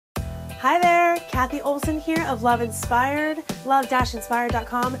Hi there, Kathy Olson here of Love Inspired,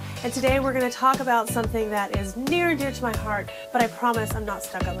 love-inspired.com, and today we're going to talk about something that is near and dear to my heart, but I promise I'm not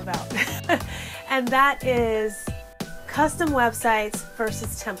stuck up about. And that is custom websites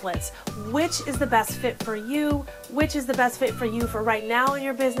versus templates. Which is the best fit for you? Which is the best fit for you for right now in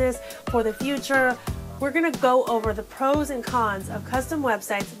your business, for the future? We're going to go over the pros and cons of custom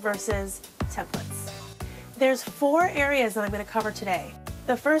websites versus templates. There's 4 areas that I'm going to cover today.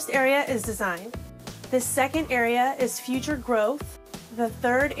 The first area is design. The second area is future growth. The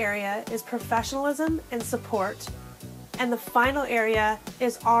third area is professionalism and support. And the final area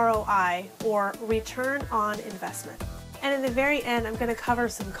is ROI, or return on investment. And in the very end, I'm going to cover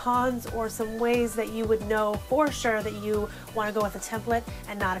some cons or some ways that you would know for sure that you want to go with a template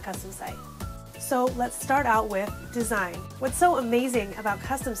and not a custom site. So let's start out with design. What's so amazing about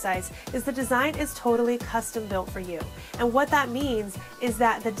custom sites is the design is totally custom built for you. And what that means is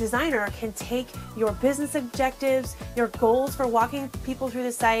that the designer can take your business objectives, your goals for walking people through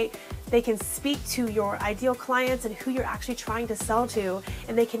the site, they can speak to your ideal clients and who you're actually trying to sell to,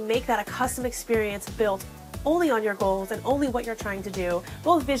 and they can make that a custom experience built only on your goals and only what you're trying to do,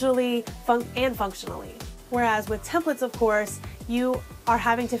 both visually and functionally. Whereas with templates, of course, you are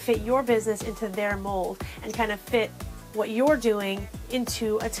having to fit your business into their mold and kind of fit what you're doing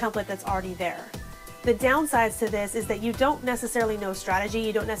into a template that's already there. The downsides to this is that you don't necessarily know strategy,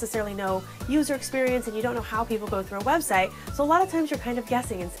 you don't necessarily know user experience, and you don't know how people go through a website. So a lot of times you're kind of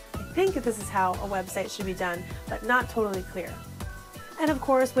guessing and I think that this is how a website should be done, but not totally clear. And of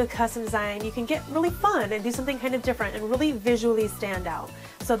course, with custom design, you can get really fun and do something kind of different and really visually stand out.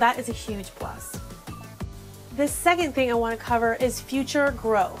 So that is a huge plus. The second thing I want to cover is future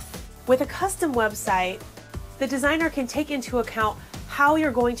growth. With a custom website, the designer can take into account how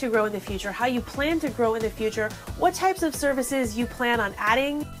you're going to grow in the future, how you plan to grow in the future, what types of services you plan on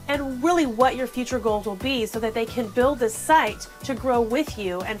adding, and really what your future goals will be so that they can build the site to grow with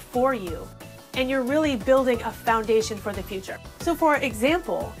you and for you. And you're really building a foundation for the future. So for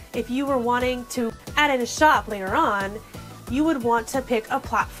example, if you were wanting to add in a shop later on, you would want to pick a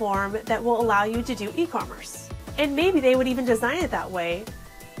platform that will allow you to do e-commerce. And maybe they would even design it that way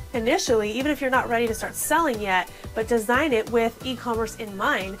initially, even if you're not ready to start selling yet, but design it with e-commerce in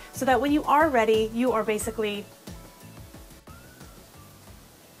mind so that when you are ready, you are basically...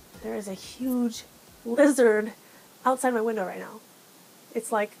 There is a huge lizard outside my window right now.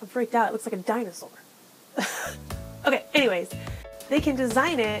 It's like, I'm freaked out, it looks like a dinosaur. Okay, anyways, they can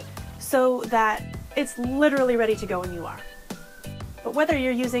design it so that it's literally ready to go when you are. But whether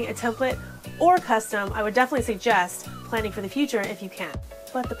you're using a template or custom, I would definitely suggest planning for the future if you can.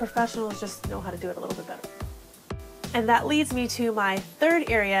 But the professionals just know how to do it a little bit better. And that leads me to my third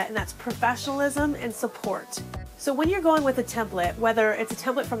area, and that's professionalism and support. So when you're going with a template, whether it's a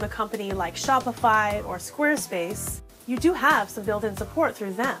template from a company like Shopify or Squarespace, you do have some built-in support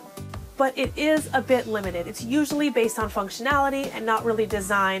through them. But it is a bit limited. It's usually based on functionality and not really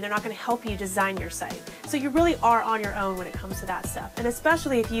design. They're not going to help you design your site. So you really are on your own when it comes to that stuff. And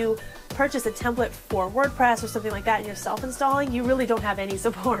especially if you purchase a template for WordPress or something like that and you're self-installing, you really don't have any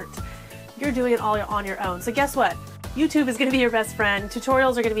support. You're doing it all on your own. So guess what? YouTube is going to be your best friend,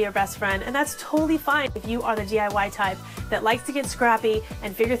 tutorials are going to be your best friend, and that's totally fine if you are the DIY type that likes to get scrappy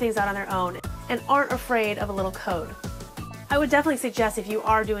and figure things out on their own and aren't afraid of a little code. I would definitely suggest if you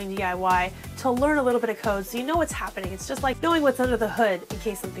are doing DIY to learn a little bit of code so you know what's happening. It's just like knowing what's under the hood in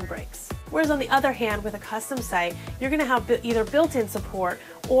case something breaks. Whereas on the other hand, with a custom site, you're going to have either built-in support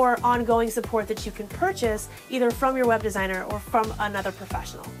or ongoing support that you can purchase either from your web designer or from another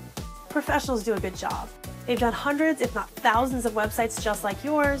professional. Professionals do a good job. They've done hundreds, if not thousands of websites just like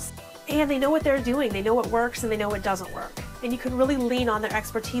yours, and they know what they're doing. They know what works and they know what doesn't work. And you can really lean on their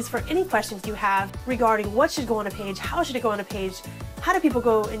expertise for any questions you have regarding what should go on a page, how should it go on a page, how do people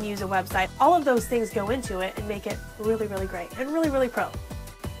go and use a website. All of those things go into it and make it really, really great and really, really pro.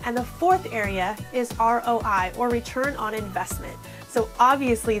 And the fourth area is ROI, or return on investment. So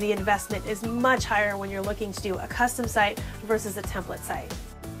obviously the investment is much higher when you're looking to do a custom site versus a template site.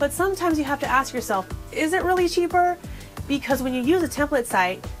 But sometimes you have to ask yourself, is it really cheaper? Because when you use a template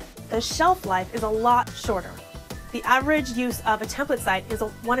site, the shelf life is a lot shorter. The average use of a template site is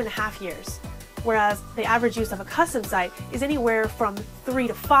 1.5 years, whereas the average use of a custom site is anywhere from 3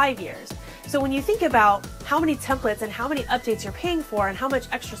 to 5 years. So when you think about how many templates and how many updates you're paying for and how much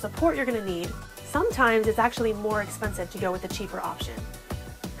extra support you're going to need, sometimes it's actually more expensive to go with the cheaper option.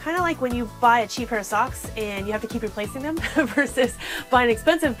 Kind of like when you buy a cheap pair of socks and you have to keep replacing them versus buying an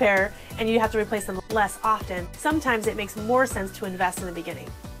expensive pair and you have to replace them less often. Sometimes it makes more sense to invest in the beginning.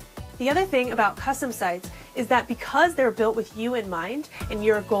 The other thing about custom sites is that because they're built with you in mind and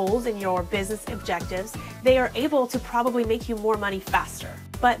your goals and your business objectives, they are able to probably make you more money faster.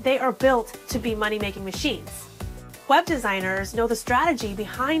 But they are built to be money-making machines. Web designers know the strategy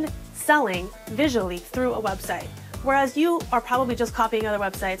behind selling visually through a website, whereas you are probably just copying other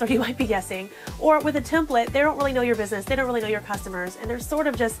websites, or you might be guessing, or with a template, they don't really know your business, they don't really know your customers, and they're sort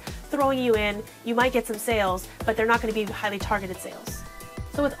of just throwing you in. You might get some sales, but they're not going to be highly targeted sales.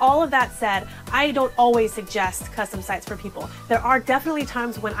 So with all of that said, I don't always suggest custom sites for people. There are definitely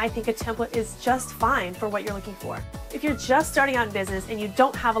times when I think a template is just fine for what you're looking for. If you're just starting out in business and you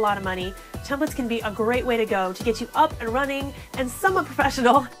don't have a lot of money, templates can be a great way to go to get you up and running and somewhat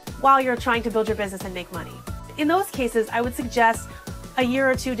professional while you're trying to build your business and make money. In those cases, I would suggest a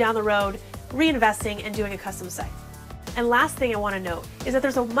year or two down the road, reinvesting and doing a custom site. And last thing I want to note is that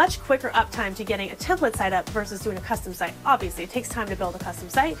there's a much quicker uptime to getting a template site up versus doing a custom site. Obviously, it takes time to build a custom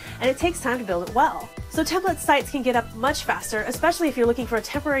site, and it takes time to build it well. So template sites can get up much faster, especially if you're looking for a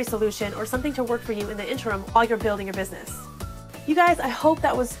temporary solution or something to work for you in the interim while you're building your business. You guys, I hope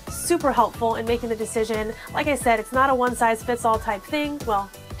that was super helpful in making the decision. Like I said, it's not a one-size-fits-all type thing.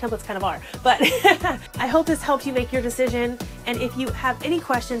 Well, templates kind of are, but I hope this helped you make your decision. And if you have any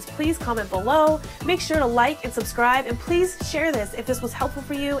questions, please comment below. Make sure to like and subscribe, and please share this if this was helpful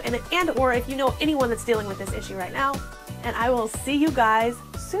for you and or if you know anyone that's dealing with this issue right now. And I will see you guys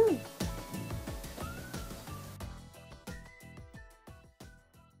soon.